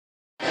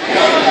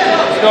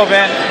go,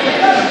 Ben.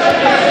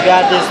 You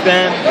got this,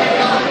 Ben.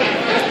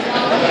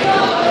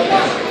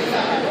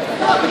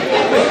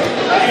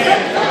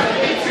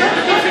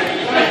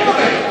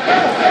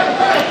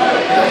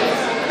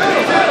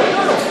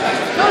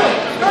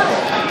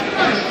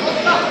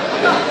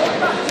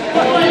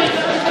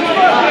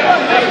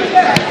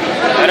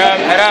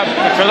 Head up,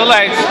 control the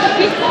legs.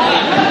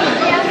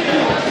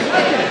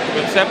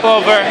 Good step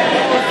over.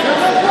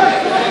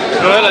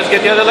 Good, let's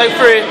get the other leg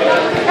free.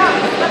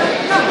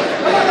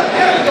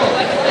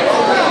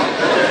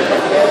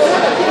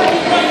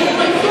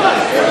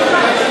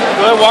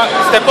 Good, walk,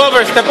 step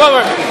over.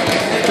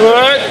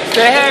 Good,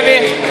 stay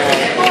heavy.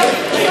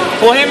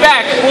 Pull him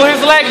back, pull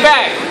his leg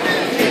back.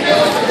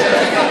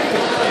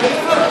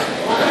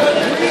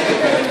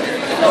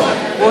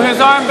 Pull his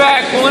arm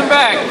back, pull him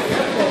back.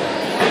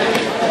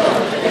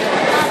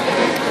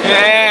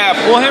 Yeah,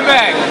 pull him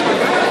back.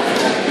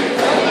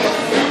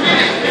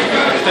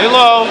 Stay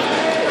low.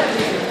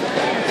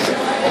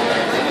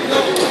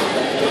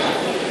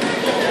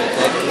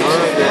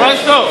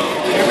 Russell,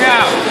 hear me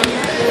out.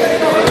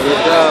 There you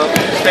go.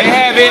 Stay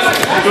heavy.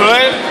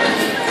 Good.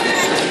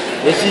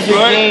 This is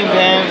your game,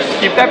 man.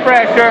 Keep that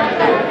pressure.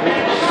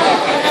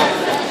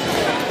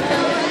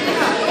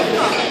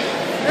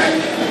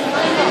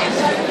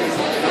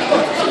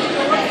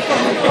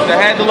 Keep the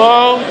head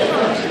low.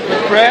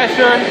 Good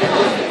pressure.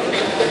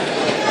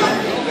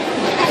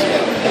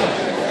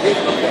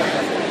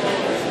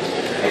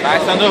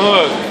 Nice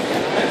underhook.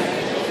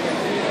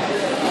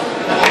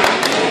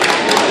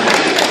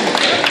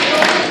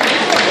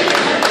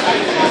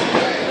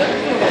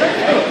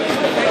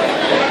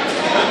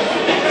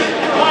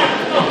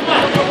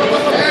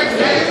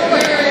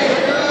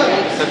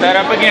 Set that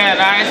up again,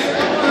 nice.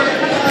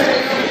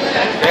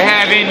 Stay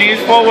heavy,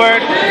 knees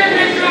forward.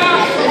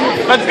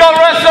 Let's go,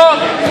 Russell.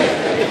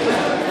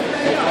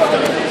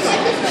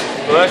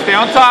 Good, stay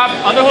on top,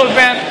 underhook,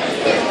 Ben.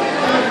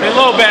 Stay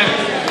low, Ben.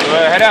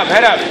 Good, head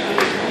up.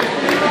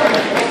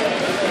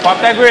 Pop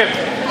that grip.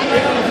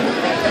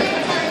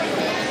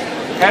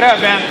 Head up,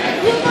 Ben.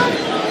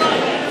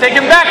 Take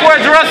him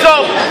backwards,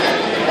 Russell.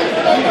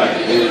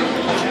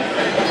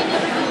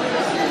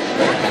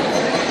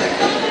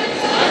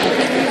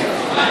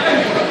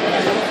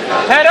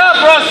 Head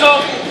up, Russell.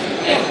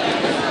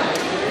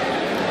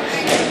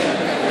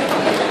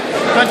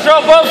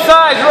 Control both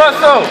sides,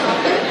 Russell.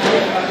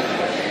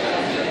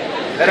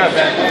 Head up,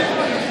 Ben.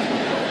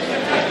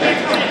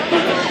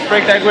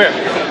 Break that grip.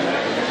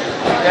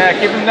 Yeah,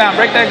 keep him down.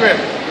 Break that grip.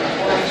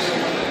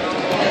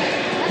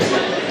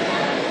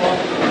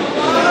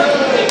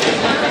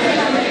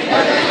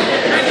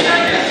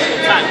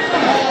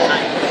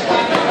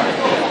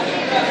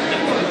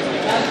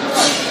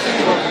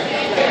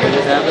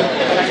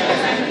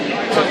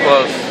 So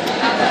close.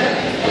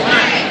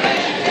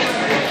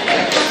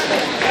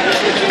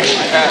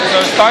 Yeah, so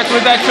it starts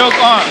with that choke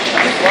arm.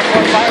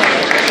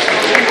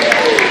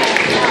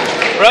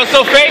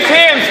 Russell, face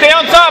him. Stay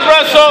on top,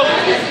 Russell.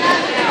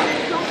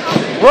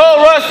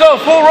 Roll, Russell.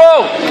 Full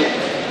roll.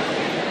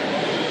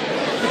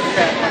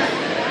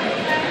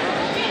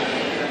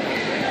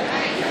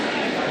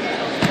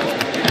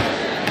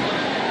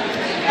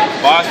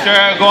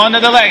 Posture. Go under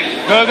the leg.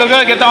 Good.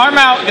 Get the arm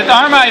out.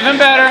 Even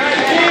better.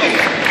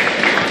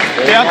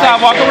 Stay on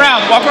top. Walk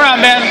around,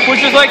 man.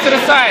 Push his legs to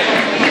the side.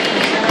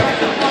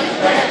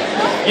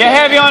 Get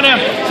heavy on him.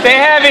 Stay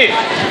heavy.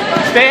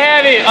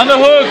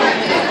 Underhook.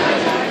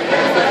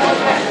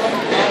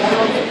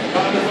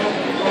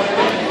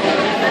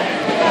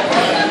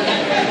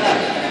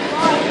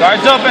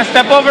 Guards open,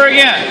 step over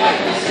again.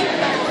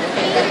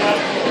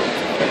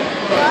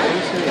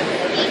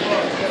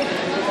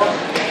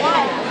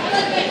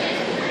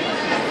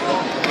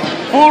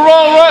 Full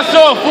roll,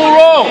 Russell, full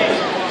roll.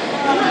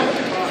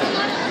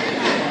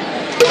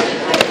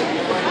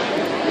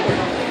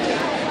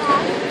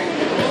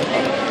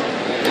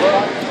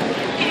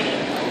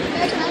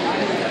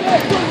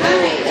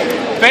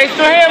 Face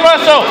to him,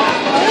 Russell.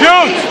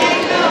 Shoot.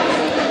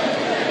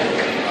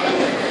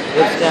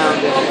 Lips down,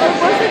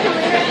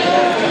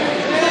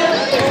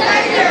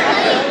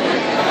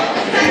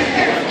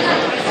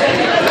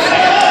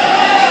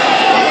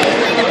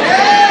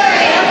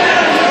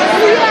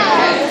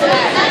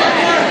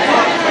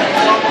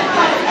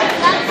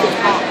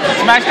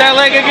 Smash that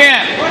leg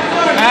again.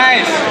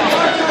 Nice.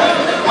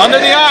 Under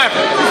the arm.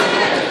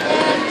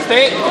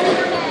 Stay.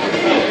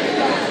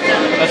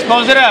 Let's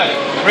close it up.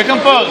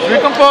 Recompose.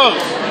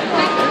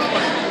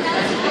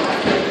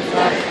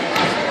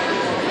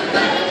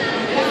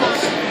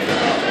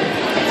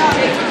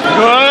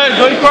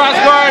 Good cross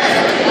guard.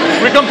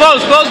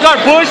 Recompose, close guard,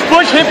 push,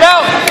 hip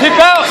out.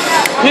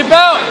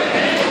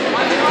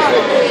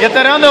 Get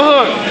that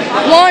underhook.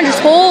 Come on, just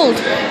hold.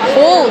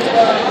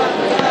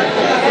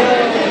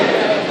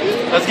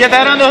 Let's get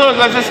that underhook,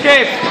 let's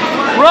escape.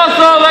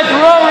 Russell, let's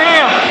roll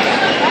him.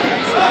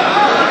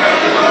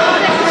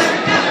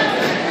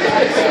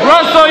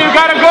 Russell, you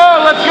gotta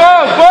go, let's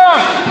go, boom.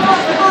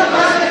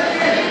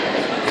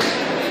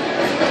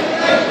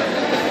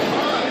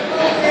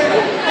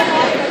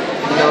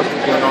 He knows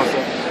he's doing also.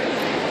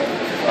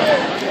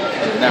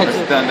 Never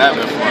done that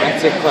before. That's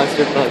a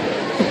clusterfuck.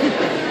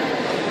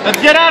 Let's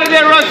get out of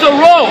there, Russell.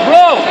 Roll,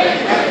 roll.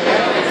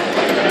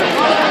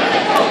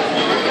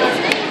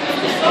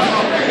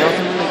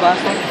 Nelson in the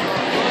last one?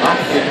 Huh?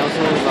 Did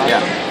Nelson in the last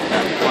one? Yeah.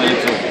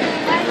 22.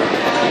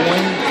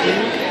 22?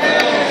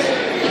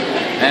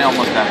 And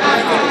almost that.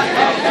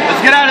 Let's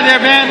get out of there,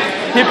 man.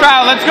 Hip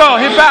out. Let's go.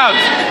 Hip out.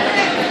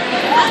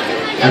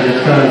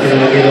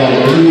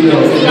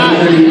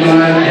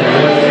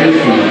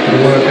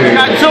 We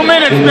got 2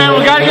 minutes, man.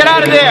 We gotta get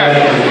out of there.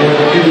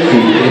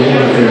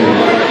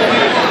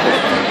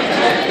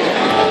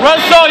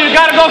 Russell, you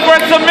gotta go for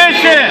a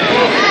submission.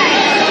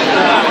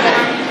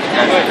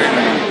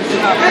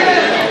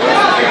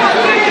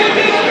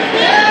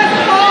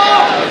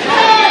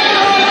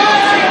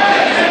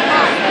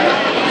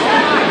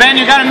 Ben,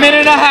 you got a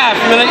minute and a half.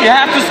 You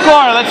have to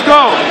score. Let's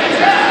go.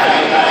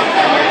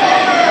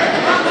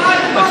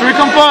 Let's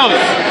recompose.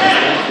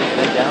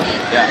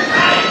 Yeah.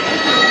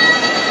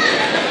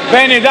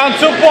 Ben, you're down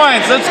 2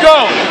 points. Let's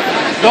go.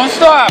 Don't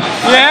stop.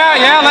 Yeah,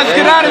 yeah. Let's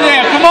get out of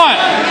there. Come on.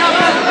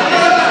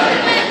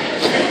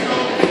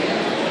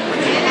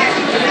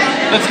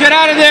 Let's get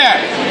out of there.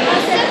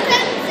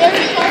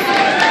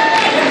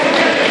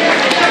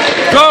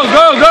 Go,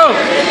 go, go.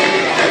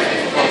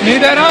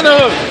 Need that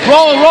underhook.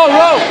 Roll, roll,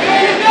 roll.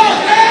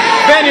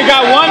 Ben, you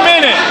got 1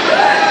 minute.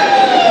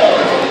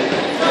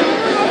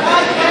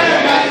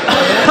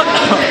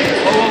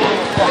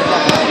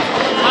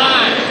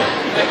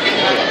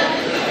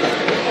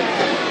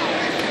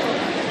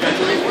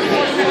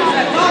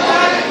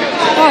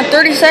 Come on,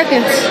 30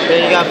 seconds.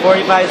 Ben, you got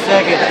 45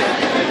 seconds.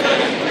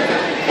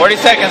 40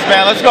 seconds,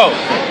 man. Let's go.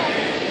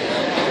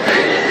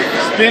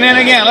 Spin in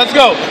again. Let's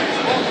go.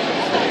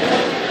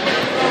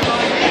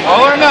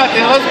 All or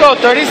nothing. Let's go.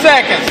 30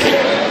 seconds.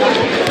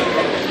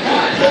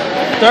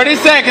 30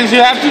 seconds.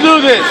 You have to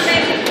do this.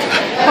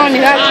 Come on,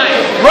 you have to.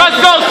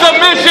 Russell,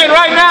 submission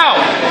right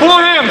now. Pull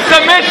him.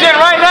 Submission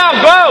right now.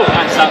 Go.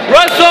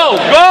 Russell,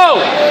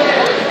 go.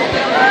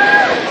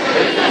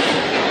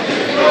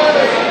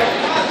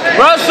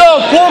 Russell,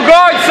 pull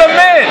guard,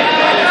 submit.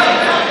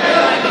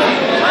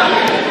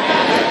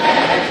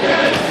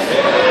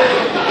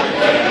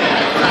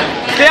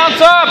 Stay on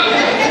top.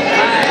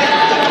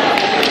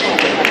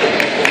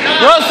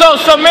 Russell,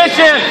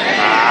 submission.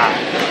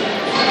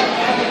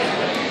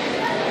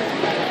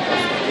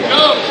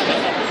 Go.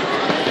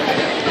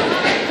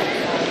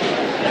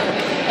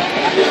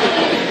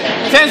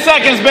 10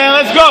 seconds, man.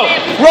 Let's go.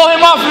 Roll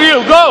him off of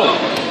you. Go.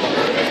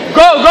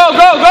 Go, go,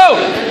 go, go.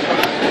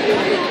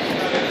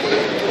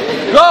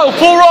 Go.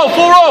 Full roll,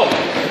 full roll.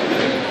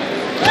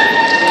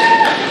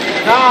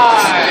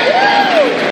 Nice.